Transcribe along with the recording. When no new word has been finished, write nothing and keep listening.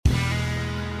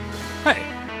Hey,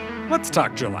 let's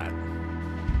talk Gillette.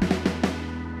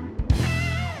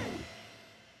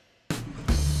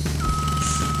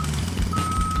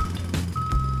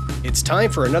 It's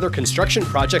time for another construction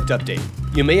project update.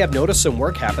 You may have noticed some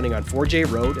work happening on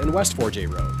 4J Road and West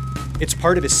 4J Road. It's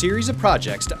part of a series of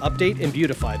projects to update and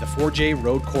beautify the 4J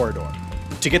Road corridor.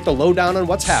 To get the lowdown on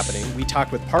what's happening, we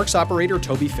talked with Parks operator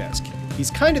Toby Fisk.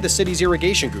 He's kind of the city's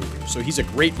irrigation guru, so he's a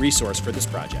great resource for this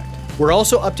project. We're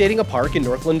also updating a park in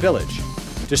Northland Village.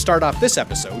 To start off this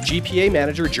episode, GPA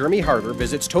manager Jeremy Harder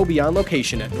visits Toby on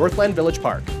location at Northland Village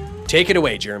Park. Take it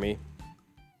away, Jeremy.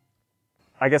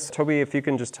 I guess, Toby, if you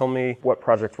can just tell me what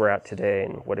project we're at today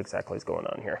and what exactly is going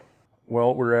on here.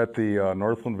 Well, we're at the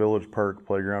Northland Village Park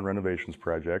Playground Renovations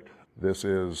Project. This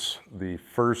is the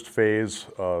first phase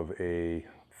of a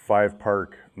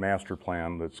 5-park master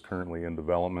plan that's currently in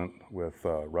development with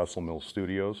Russell Mills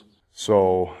Studios.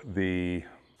 So the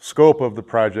scope of the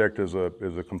project is a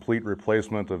complete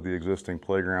replacement of the existing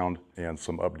playground and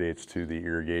some updates to the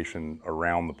irrigation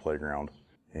around the playground.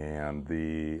 And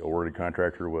the awarded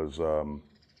contractor was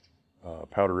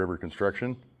Powder River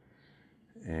Construction,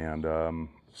 and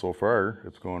so far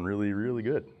it's going really, really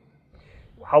good.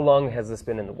 How long has this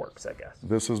been in the works, I guess?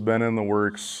 This has been in the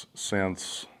works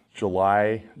since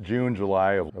June,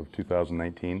 July of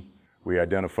 2019. We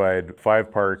identified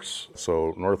 5 parks,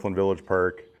 so Northland Village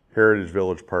Park, Heritage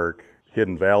Village Park,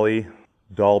 Hidden Valley,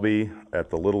 Dalby at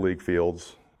the Little League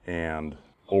Fields, and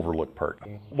Overlook Park.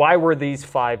 Why were these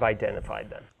 5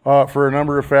 identified then? For a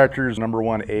number of factors. Number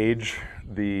one, age,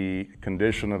 the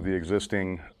condition of the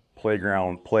existing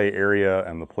playground play area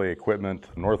and the play equipment.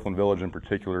 Northland Village in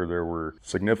particular, there were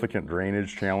significant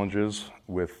drainage challenges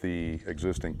with the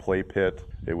existing play pit.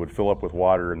 It would fill up with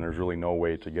water and there's really no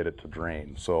way to get it to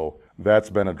drain. So that's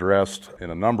been addressed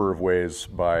in a number of ways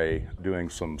by doing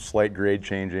some slight grade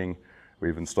changing.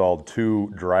 We've installed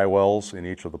 2 dry wells in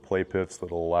each of the play pits that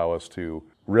will allow us to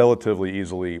relatively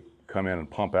easily come in and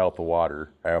pump out the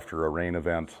water after a rain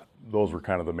event. Those were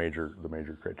kind of the major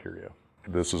criteria.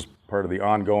 This is part of the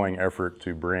ongoing effort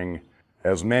to bring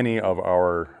as many of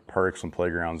our parks and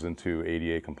playgrounds into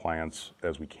ADA compliance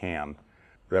as we can.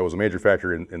 That was a major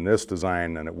factor in this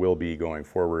design, and it will be going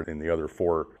forward in the other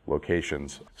 4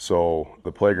 locations. So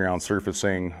the playground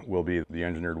surfacing will be the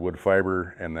engineered wood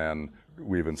fiber, and then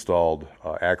we've installed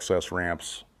access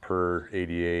ramps per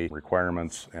ADA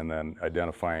requirements, and then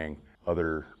identifying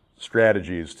other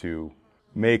strategies to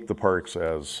make the parks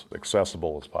as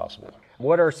accessible as possible.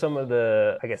 What are some of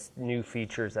the, new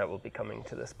features that will be coming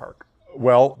to this park?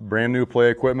 Well, brand new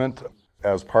play equipment.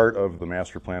 As part of the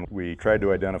master plan, we tried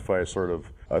to identify sort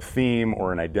of a theme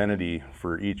or an identity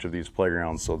for each of these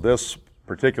playgrounds. So this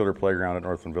particular playground at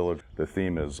Northland Village, the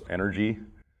theme is energy.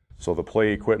 So the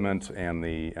play equipment and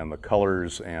the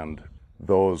colors and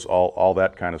those, all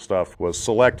that kind of stuff was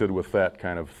selected with that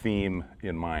kind of theme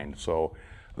in mind. So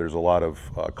there's a lot of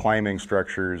climbing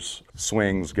structures,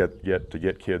 swings,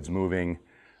 get kids moving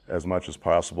as much as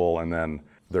possible, and then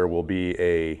there will be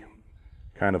a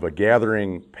kind of a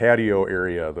gathering patio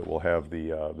area that will have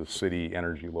the city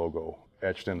energy logo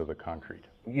etched into the concrete.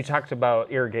 You talked about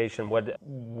irrigation.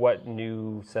 What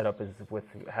new setup is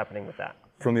happening with that?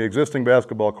 From the existing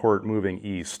basketball court moving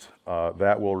east,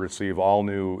 that will receive all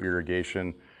new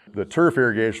irrigation. The turf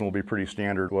irrigation will be pretty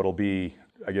standard. What'll be,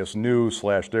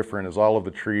 new/different is all of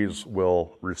the trees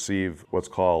will receive what's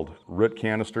called root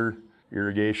canister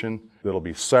irrigation that'll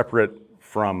be separate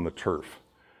from the turf.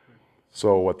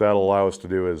 So what that'll allow us to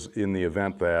do is, in the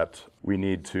event that we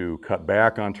need to cut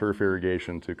back on turf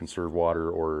irrigation to conserve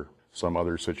water or some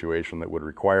other situation that would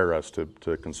require us to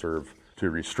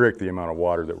restrict the amount of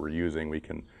water that we're using, we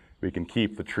can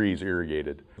keep the trees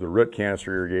irrigated. The root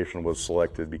canister irrigation was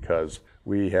selected because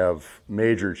we have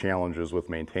major challenges with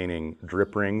maintaining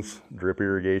drip rings, drip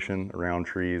irrigation around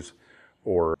trees,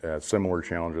 or similar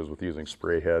challenges with using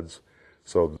spray heads.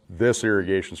 So this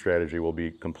irrigation strategy will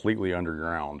be completely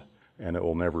underground, and it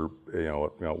will never,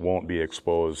 it won't be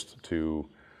exposed to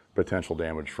potential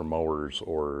damage from mowers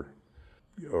or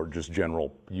just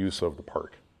general use of the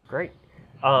park. Great.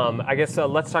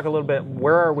 Let's talk a little bit,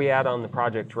 where are we at on the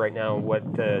project right now?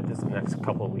 What does the next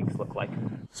couple of weeks look like?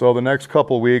 So the next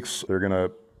couple of weeks, they're going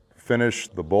to finish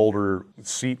the boulder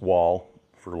seat wall,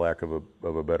 for lack of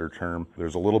a better term.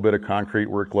 There's a little bit of concrete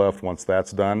work left. Once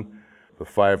that's done, the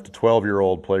 5 to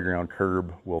 12-year-old playground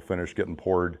curb will finish getting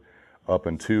poured up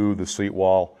into the seat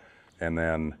wall. And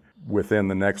then within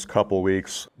the next couple of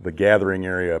weeks, the gathering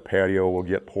area patio will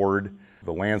get poured.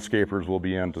 The landscapers will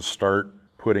be in to start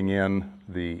putting in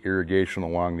the irrigation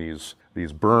along these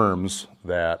berms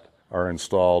that are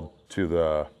installed to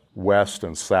the west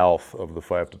and south of the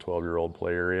 5 to 12-year-old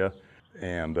play area.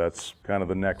 and that's kind of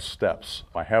the next steps.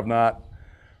 I have not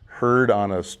heard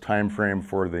on a time frame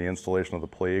for the installation of the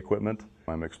play equipment.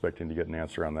 I'm expecting to get an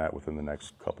answer on that within the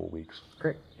next couple of weeks.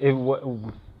 Great.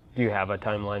 Do you have a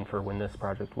timeline for when this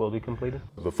project will be completed?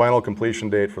 The final completion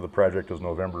date for the project is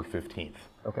November 15th.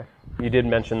 Okay. You did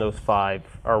mention those 5.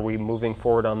 Are we moving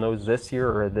forward on those this year,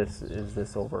 or is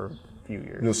this over a few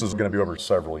years? This is going to be over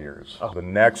several years. Oh. The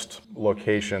next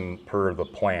location per the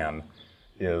plan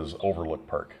is Overlook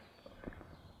Park.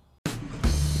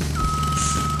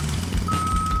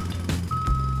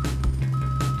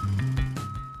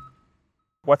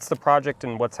 What's the project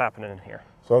and what's happening in here?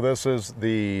 So this is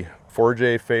the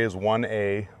 4J Phase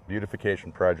 1A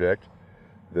beautification project.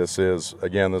 This is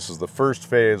the first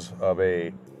phase of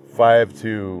a 5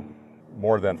 to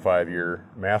more than 5 year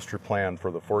master plan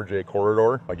for the 4J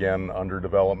corridor, again under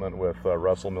development with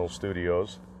Russell Mill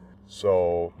Studios.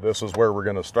 So this is where we're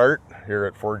going to start here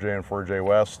at 4J and 4J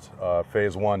West.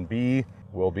 Phase 1B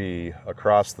will be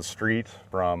across the street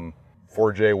from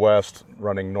 4J West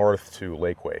running north to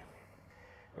Lakeway.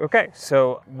 Okay,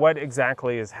 so what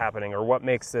exactly is happening, or what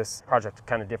makes this project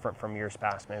kind of different from years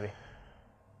past, maybe?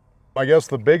 I guess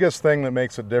the biggest thing that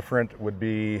makes it different would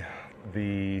be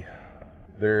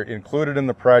they're included in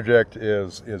the project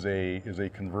is a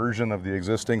conversion of the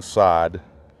existing sod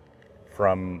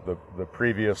from the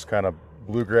previous kind of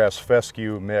bluegrass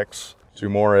fescue mix to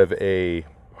more of a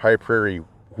high prairie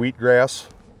wheatgrass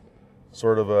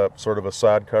sort of a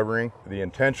sod covering. The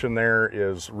intention there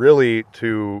is really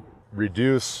to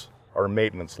reduce our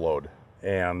maintenance load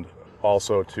and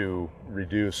also to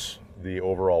reduce the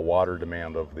overall water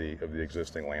demand of the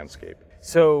existing landscape.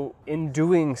 So in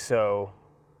doing so,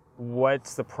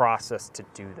 what's the process to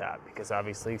do that? Because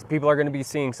obviously people are going to be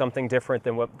seeing something different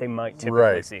than what they might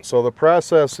typically see. So the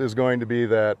process is going to be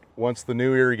that once the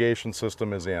new irrigation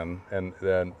system is in, and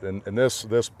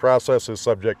this process is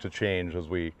subject to change as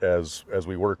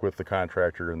we work with the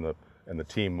contractor and the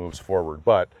team moves forward.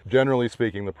 But generally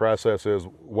speaking, the process is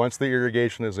once the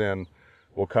irrigation is in,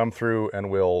 we'll come through and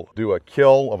we'll do a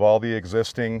kill of all the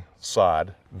existing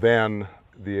sod. Then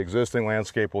the existing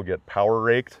landscape will get power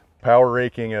raked. Power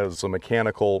raking is a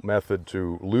mechanical method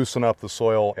to loosen up the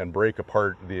soil and break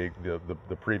apart the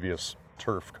previous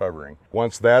turf covering.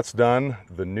 Once that's done,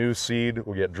 the new seed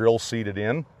will get drill seeded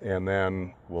in, and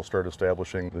then we'll start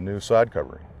establishing the new sod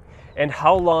covering. And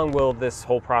how long will this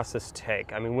whole process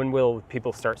take? I mean, when will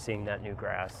people start seeing that new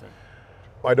grass?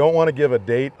 I don't want to give a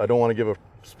date. I don't want to give a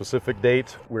specific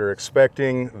date. We're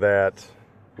expecting that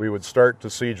we would start to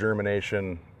see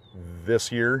germination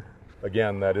this year.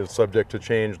 Again, that is subject to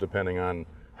change depending on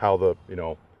how the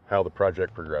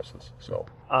project progresses. So.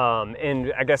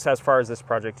 And I guess as far as this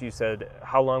project, you said,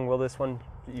 how long will this one,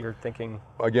 you're thinking?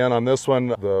 Again, on this one,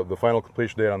 the final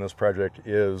completion date on this project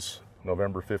is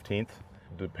November 15th.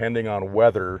 Depending on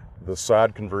weather, the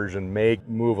sod conversion may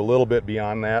move a little bit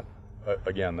beyond that.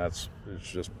 Again, it's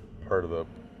just part of the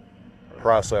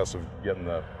process of getting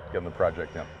the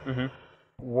project in. Mm-hmm.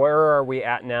 Where are we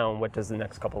at now, and what does the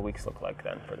next couple of weeks look like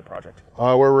then for the project?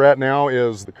 Where we're at now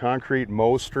is the concrete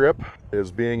mow strip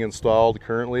is being installed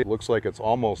currently. It looks like it's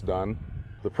almost done.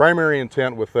 The primary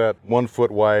intent with that 1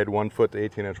 foot wide, 1 foot to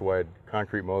 18 inch wide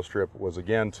concrete mow strip was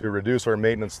again to reduce our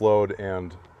maintenance load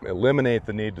and eliminate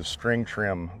the need to string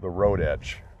trim the road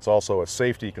edge. It's also a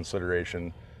safety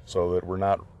consideration so that we're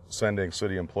not sending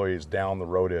city employees down the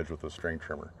road edge with a string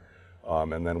trimmer.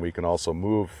 And then we can also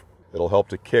move, it'll help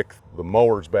to kick the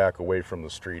mowers back away from the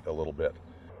street a little bit.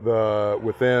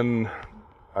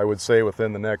 I would say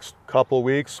within the next couple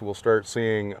weeks, we'll start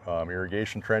seeing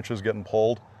irrigation trenches getting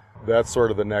pulled. That's sort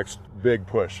of the next big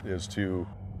push, is to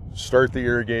start the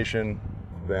irrigation,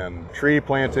 then tree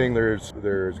planting. There's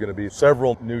going to be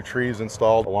several new trees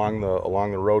installed along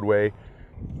the roadway.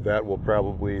 That will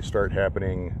probably start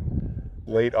happening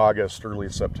late August, early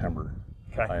September,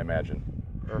 okay. I imagine.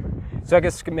 Perfect. So I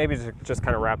guess maybe just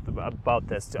kind of wrap about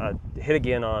this, hit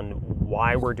again on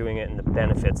why we're doing it and the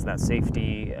benefits, that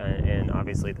safety and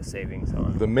obviously the savings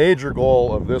on. The major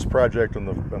goal of this project and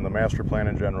the master plan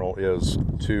in general is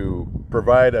to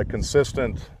provide a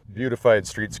consistent, beautified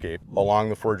streetscape along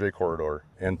the 4J corridor,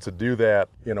 and to do that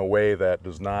in a way that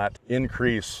does not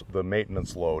increase the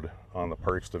maintenance load on the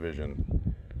Parks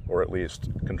Division, or at least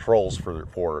controls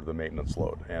for the maintenance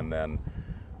load, and then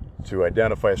to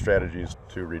identify strategies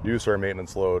to reduce our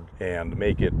maintenance load and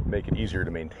make it easier to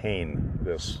maintain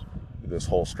this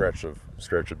whole stretch of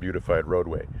beautified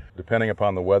roadway. Depending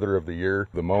upon the weather of the year,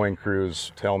 the mowing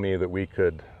crews tell me that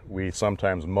we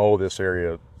sometimes mow this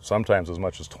area sometimes as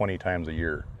much as 20 times a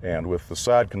year. And with the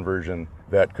sod conversion,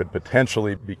 that could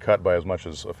potentially be cut by as much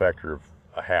as a factor of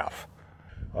a half.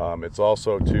 It's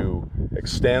also to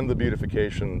extend the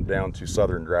beautification down to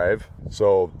Southern Drive.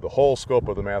 So the whole scope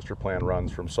of the master plan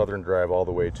runs from Southern Drive all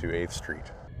the way to 8th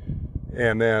Street.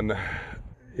 And then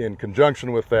in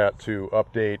conjunction with that, to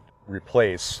update,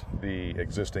 replace the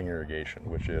existing irrigation,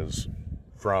 which is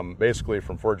basically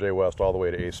from 4J West all the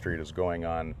way to 8th Street, is going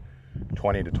on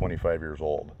 20 to 25 years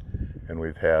old. And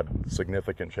we've had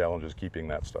significant challenges keeping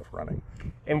that stuff running.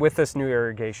 And with this new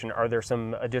irrigation, are there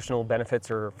some additional benefits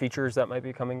or features that might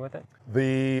be coming with it?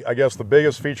 I guess the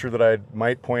biggest feature that I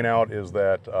might point out is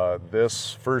that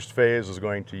this first phase is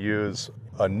going to use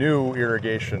a new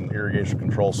irrigation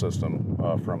control system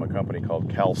from a company called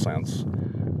CalSense.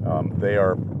 They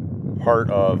are part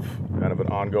of kind of an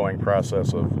ongoing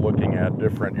process of looking at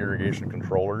different irrigation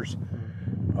controllers.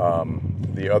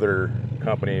 The other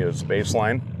company is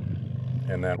Baseline.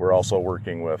 And then we're also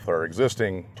working with our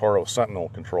existing Toro Sentinel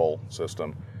control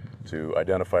system to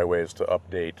identify ways to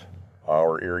update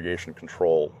our irrigation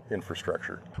control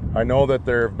infrastructure. I know that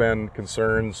there have been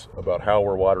concerns about how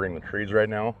we're watering the trees right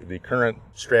now. The current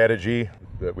strategy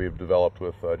that we've developed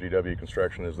with GW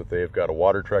Construction is that they've got a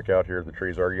water truck out here. The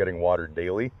trees are getting watered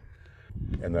daily.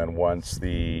 And then once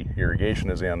the irrigation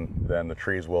is in, then the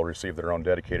trees will receive their own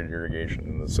dedicated irrigation.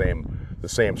 And the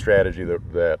same strategy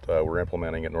that we're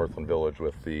implementing at Northland Village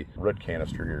with the root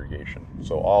canister irrigation.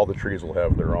 So all the trees will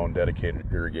have their own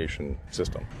dedicated irrigation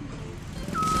system.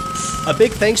 A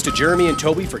big thanks to Jeremy and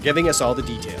Toby for giving us all the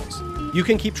details. You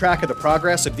can keep track of the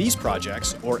progress of these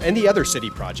projects or any other city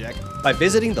project by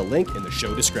visiting the link in the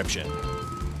show description.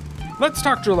 Let's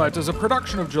Talk Gillette is a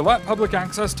production of Gillette Public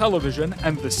Access Television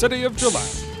and the City of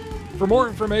Gillette. For more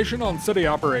information on city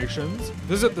operations,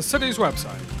 visit the city's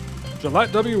website,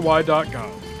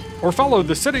 gillettewy.gov, or follow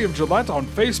the City of Gillette on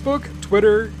Facebook,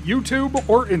 Twitter, YouTube,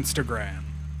 or Instagram.